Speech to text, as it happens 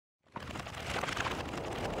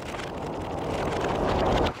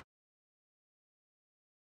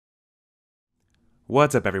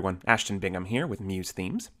What's up everyone, Ashton Bingham here with Muse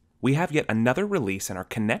Themes. We have yet another release in our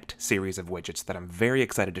Connect series of widgets that I'm very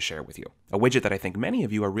excited to share with you. A widget that I think many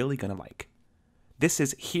of you are really going to like. This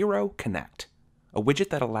is Hero Connect, a widget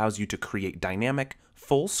that allows you to create dynamic,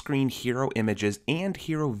 full-screen hero images and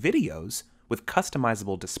hero videos with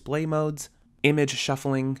customizable display modes, image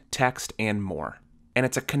shuffling, text, and more. And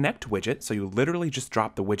it's a Connect widget, so you literally just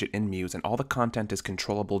drop the widget in Muse and all the content is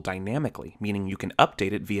controllable dynamically, meaning you can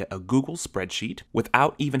update it via a Google spreadsheet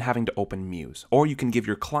without even having to open Muse, or you can give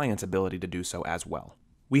your clients ability to do so as well.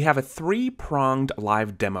 We have a three-pronged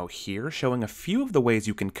live demo here showing a few of the ways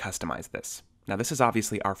you can customize this. Now this is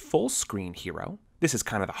obviously our full screen hero. This is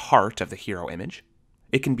kind of the heart of the hero image.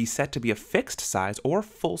 It can be set to be a fixed size or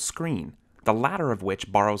full screen, the latter of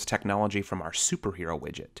which borrows technology from our superhero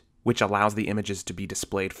widget, which allows the images to be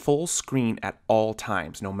displayed full screen at all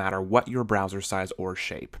times, no matter what your browser size or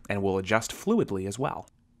shape, and will adjust fluidly as well.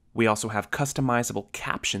 We also have customizable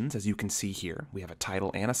captions, as you can see here. We have a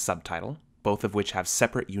title and a subtitle, both of which have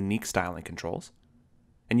separate unique styling controls.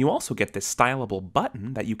 And you also get this stylable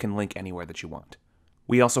button that you can link anywhere that you want.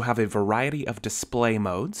 We also have a variety of display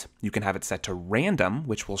modes. You can have it set to random,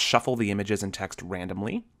 which will shuffle the images and text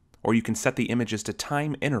randomly, or you can set the images to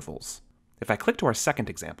time intervals. If I click to our second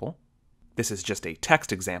example, this is just a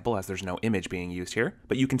text example as there's no image being used here,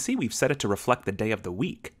 but you can see we've set it to reflect the day of the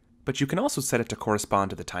week. But you can also set it to correspond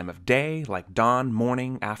to the time of day, like dawn,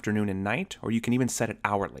 morning, afternoon, and night, or you can even set it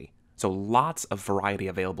hourly. So lots of variety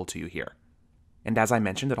available to you here. And as I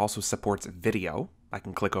mentioned, it also supports video. I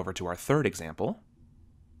can click over to our third example,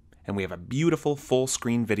 and we have a beautiful full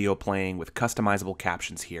screen video playing with customizable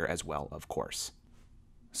captions here as well, of course.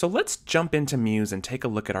 So let's jump into Muse and take a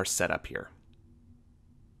look at our setup here.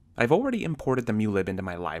 I've already imported the MuLib into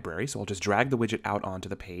my library, so I'll just drag the widget out onto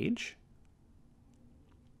the page.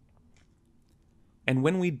 And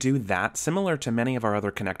when we do that, similar to many of our other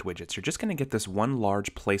Connect widgets, you're just going to get this one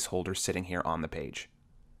large placeholder sitting here on the page.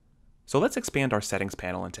 So let's expand our settings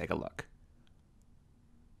panel and take a look.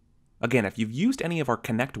 Again, if you've used any of our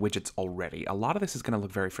Connect widgets already, a lot of this is going to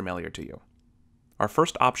look very familiar to you. Our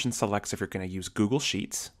first option selects if you're going to use Google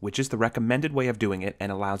Sheets, which is the recommended way of doing it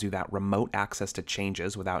and allows you that remote access to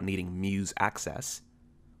changes without needing Muse access.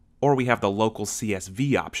 Or we have the local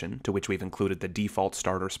CSV option, to which we've included the default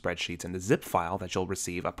starter spreadsheets and the zip file that you'll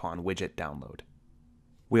receive upon widget download.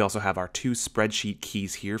 We also have our two spreadsheet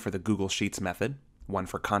keys here for the Google Sheets method, one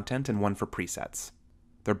for content and one for presets.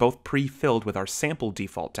 They're both pre-filled with our sample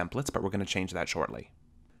default templates, but we're going to change that shortly.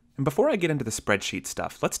 And before I get into the spreadsheet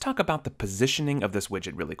stuff, let's talk about the positioning of this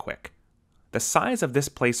widget really quick. The size of this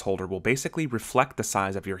placeholder will basically reflect the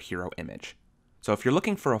size of your hero image. So if you're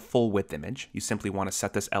looking for a full width image, you simply want to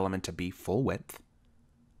set this element to be full width.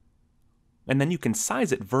 And then you can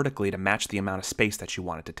size it vertically to match the amount of space that you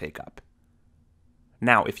want it to take up.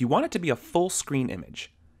 Now, if you want it to be a full screen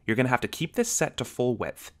image, you're going to have to keep this set to full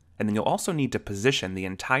width, and then you'll also need to position the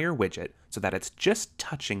entire widget so that it's just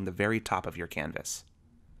touching the very top of your canvas.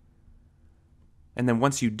 And then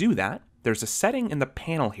once you do that, there's a setting in the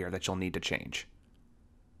panel here that you'll need to change.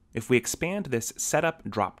 If we expand this Setup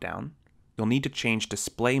dropdown, you'll need to change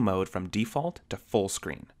display mode from default to full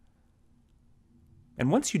screen.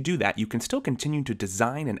 And once you do that, you can still continue to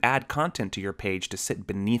design and add content to your page to sit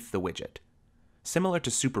beneath the widget. Similar to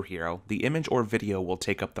Superhero, the image or video will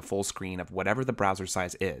take up the full screen of whatever the browser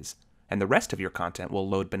size is, and the rest of your content will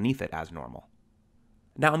load beneath it as normal.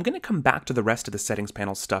 Now I'm going to come back to the rest of the settings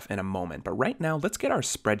panel stuff in a moment, but right now let's get our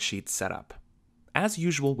spreadsheet set up. As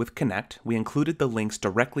usual with Connect, we included the links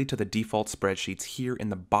directly to the default spreadsheets here in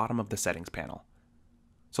the bottom of the settings panel.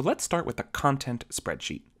 So let's start with the content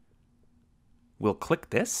spreadsheet. We'll click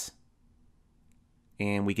this,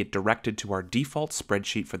 and we get directed to our default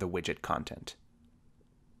spreadsheet for the widget content.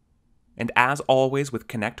 And as always with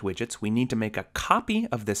Connect widgets, we need to make a copy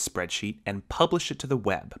of this spreadsheet and publish it to the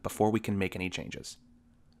web before we can make any changes.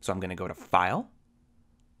 So I'm going to go to File,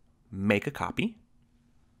 Make a Copy,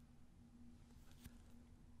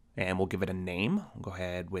 and we'll give it a name. We'll go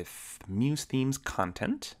ahead with Muse Themes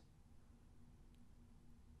Content,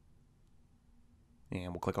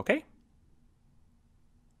 and we'll click OK.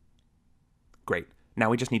 Great. Now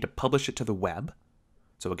we just need to publish it to the web.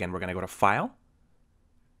 So again, we're going to go to File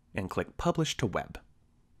and click Publish to Web.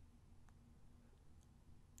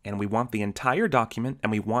 And we want the entire document,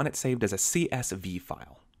 and we want it saved as a CSV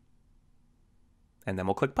file. And then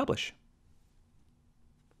we'll click Publish.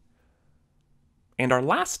 And our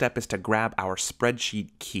last step is to grab our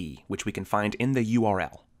spreadsheet key, which we can find in the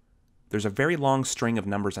URL. There's a very long string of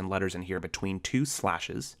numbers and letters in here between two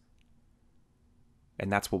slashes.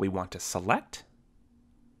 And that's what we want to select.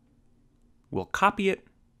 We'll copy it,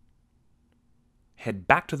 head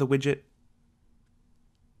back to the widget,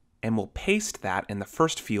 and we'll paste that in the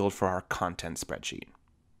first field for our content spreadsheet.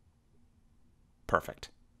 Perfect.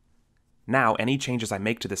 Now, any changes I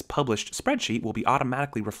make to this published spreadsheet will be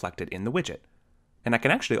automatically reflected in the widget. And I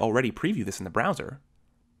can actually already preview this in the browser.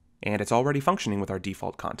 And it's already functioning with our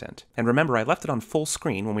default content. And remember, I left it on full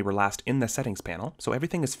screen when we were last in the settings panel, so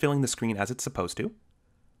everything is filling the screen as it's supposed to.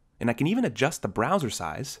 And I can even adjust the browser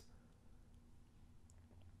size.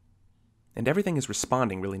 And everything is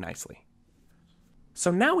responding really nicely.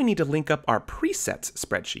 So now we need to link up our presets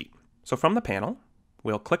spreadsheet. So from the panel,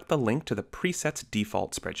 we'll click the link to the presets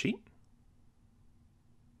default spreadsheet.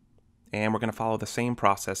 And we're going to follow the same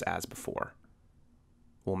process as before.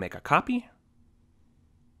 We'll make a copy,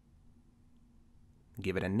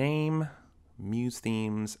 give it a name,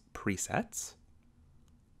 MuseThemes Presets.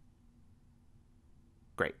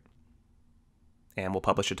 Great. And we'll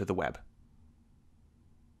publish it to the web.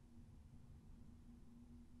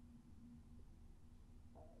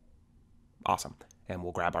 Awesome. And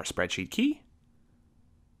we'll grab our spreadsheet key,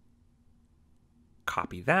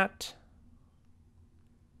 copy that,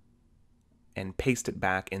 and paste it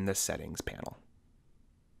back in the settings panel.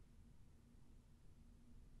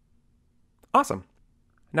 Awesome.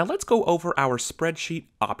 Now let's go over our spreadsheet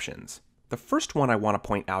options. The first one I want to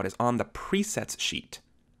point out is on the presets sheet.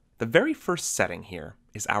 The very first setting here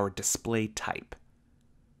is our display type.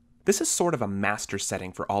 This is sort of a master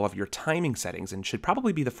setting for all of your timing settings and should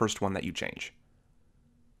probably be the first one that you change.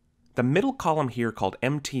 The middle column here called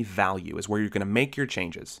MT value is where you're going to make your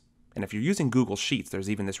changes. And if you're using Google Sheets, there's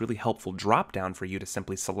even this really helpful drop-down for you to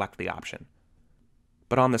simply select the option.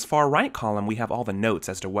 But on this far right column, we have all the notes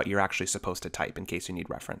as to what you're actually supposed to type in case you need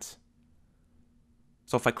reference.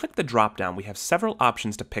 So if I click the drop-down, we have several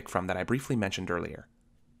options to pick from that I briefly mentioned earlier.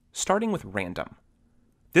 Starting with random.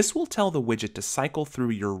 This will tell the widget to cycle through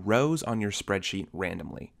your rows on your spreadsheet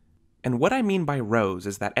randomly. And what I mean by rows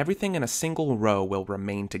is that everything in a single row will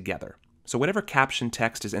remain together. So whatever caption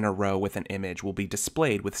text is in a row with an image will be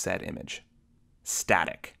displayed with said image.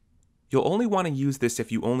 Static. You'll only want to use this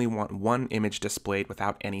if you only want one image displayed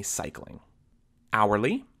without any cycling.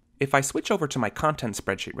 Hourly. If I switch over to my content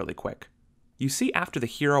spreadsheet really quick, you see after the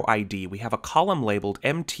hero ID we have a column labeled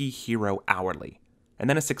MT Hero Hourly, and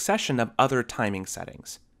then a succession of other timing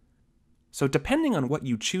settings. So depending on what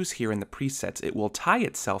you choose here in the presets, it will tie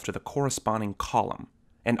itself to the corresponding column,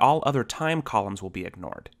 and all other time columns will be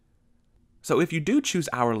ignored. So if you do choose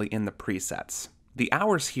hourly in the presets, the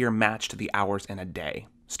hours here match to the hours in a day,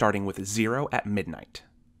 starting with 0 at midnight.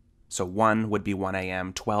 So 1 would be 1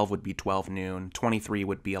 a.m., 12 would be 12 noon, 23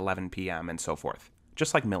 would be 11 p.m., and so forth,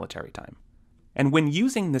 just like military time. And when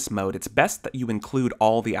using this mode, it's best that you include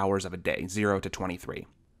all the hours of a day, 0 to 23.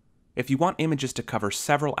 If you want images to cover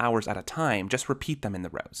several hours at a time, just repeat them in the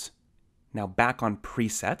rows. Now back on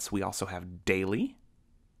presets, we also have daily.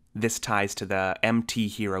 This ties to the MT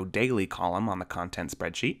Hero Daily column on the content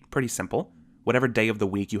spreadsheet. Pretty simple. Whatever day of the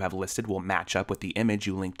week you have listed will match up with the image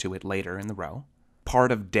you link to it later in the row.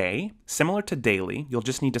 Part of day, similar to daily, you'll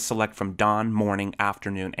just need to select from dawn, morning,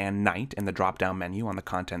 afternoon, and night in the drop-down menu on the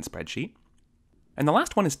content spreadsheet. And the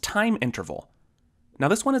last one is time interval. Now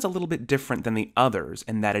this one is a little bit different than the others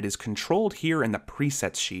in that it is controlled here in the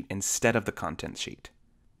presets sheet instead of the content sheet.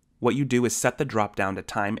 What you do is set the drop-down to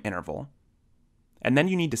time interval, and then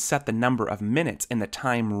you need to set the number of minutes in the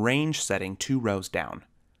time range setting 2 rows down.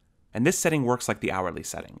 And this setting works like the hourly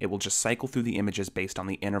setting. It will just cycle through the images based on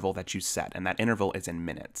the interval that you set, and that interval is in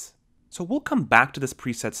minutes. So we'll come back to this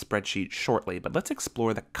preset spreadsheet shortly, but let's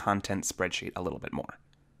explore the content spreadsheet a little bit more.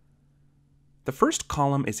 The first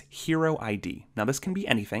column is Hero ID. Now this can be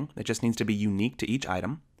anything, it just needs to be unique to each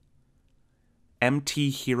item.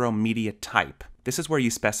 MT Hero Media Type. This is where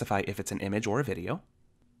you specify if it's an image or a video.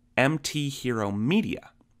 MT Hero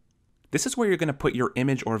Media. This is where you're going to put your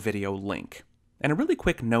image or video link. And a really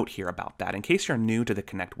quick note here about that, in case you're new to the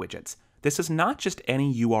Connect widgets, this is not just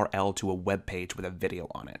any URL to a web page with a video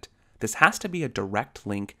on it. This has to be a direct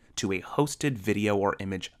link to a hosted video or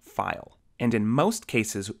image file. And in most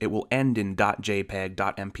cases, it will end in .jpeg,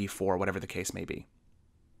 .mp4, whatever the case may be.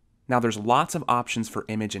 Now there's lots of options for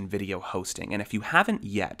image and video hosting, and if you haven't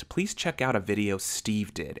yet, please check out a video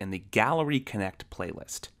Steve did in the Gallery Connect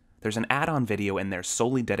playlist. There's an add-on video in there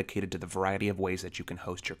solely dedicated to the variety of ways that you can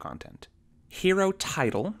host your content. Hero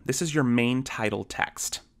title, this is your main title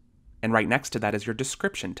text. And right next to that is your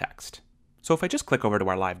description text. So if I just click over to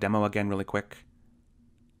our live demo again really quick,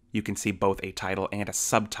 you can see both a title and a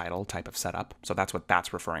subtitle type of setup. So that's what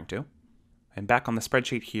that's referring to. And back on the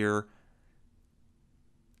spreadsheet here,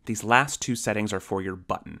 these last 2 settings are for your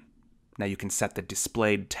button. Now you can set the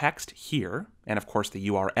displayed text here, and of course the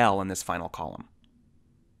URL in this final column.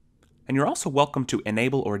 And you're also welcome to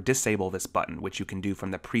enable or disable this button, which you can do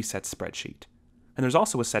from the preset spreadsheet. And there's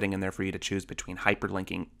also a setting in there for you to choose between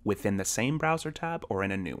hyperlinking within the same browser tab or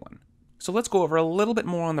in a new one. So let's go over a little bit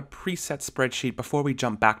more on the preset spreadsheet before we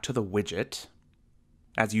jump back to the widget.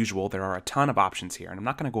 As usual, there are a ton of options here, and I'm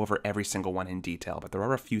not going to go over every single one in detail, but there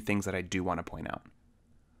are a few things that I do want to point out.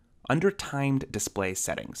 Under timed display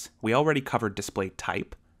settings, we already covered display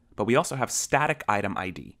type, but we also have static item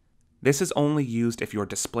ID. This is only used if your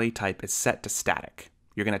display type is set to static.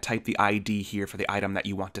 You're going to type the ID here for the item that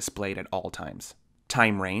you want displayed at all times.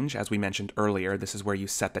 Time range, as we mentioned earlier, this is where you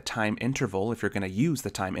set the time interval if you're going to use the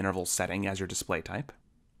time interval setting as your display type.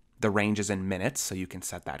 The range is in minutes, so you can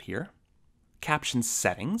set that here. Caption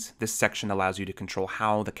settings, this section allows you to control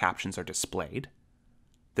how the captions are displayed.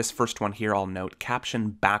 This first one here, I'll note, caption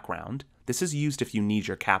background. This is used if you need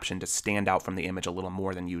your caption to stand out from the image a little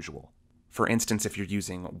more than usual. For instance, if you're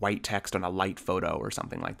using white text on a light photo or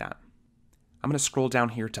something like that. I'm going to scroll down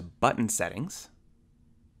here to button settings.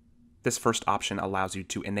 This first option allows you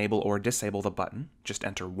to enable or disable the button. Just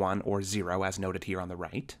enter 1 or 0 as noted here on the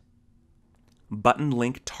right. Button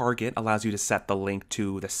link target allows you to set the link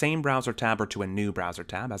to the same browser tab or to a new browser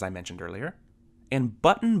tab, as I mentioned earlier. And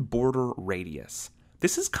button border radius.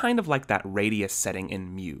 This is kind of like that radius setting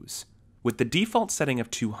in Muse. With the default setting of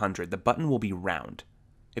 200, the button will be round.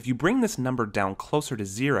 If you bring this number down closer to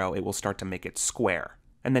 0, it will start to make it square.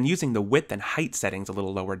 And then using the width and height settings a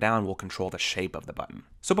little lower down will control the shape of the button.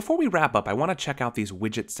 So before we wrap up, I want to check out these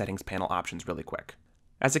widget settings panel options really quick.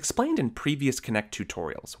 As explained in previous Connect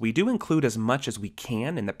tutorials, we do include as much as we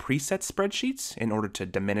can in the preset spreadsheets in order to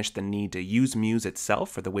diminish the need to use Muse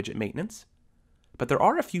itself for the widget maintenance. But there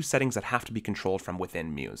are a few settings that have to be controlled from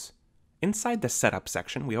within Muse. Inside the setup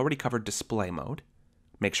section, we already covered display mode.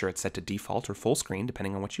 Make sure it's set to default or full screen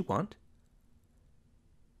depending on what you want.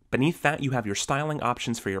 Beneath that, you have your styling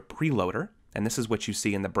options for your preloader, and this is what you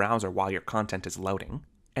see in the browser while your content is loading.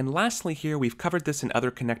 And lastly here, we've covered this in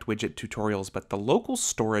other Connect widget tutorials, but the local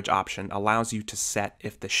storage option allows you to set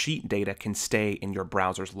if the sheet data can stay in your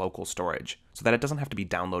browser's local storage, so that it doesn't have to be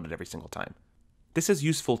downloaded every single time. This is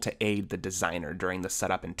useful to aid the designer during the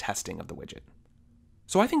setup and testing of the widget.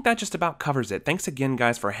 So I think that just about covers it. Thanks again,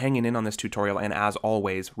 guys, for hanging in on this tutorial, and as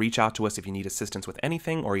always, reach out to us if you need assistance with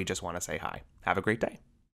anything or you just want to say hi. Have a great day.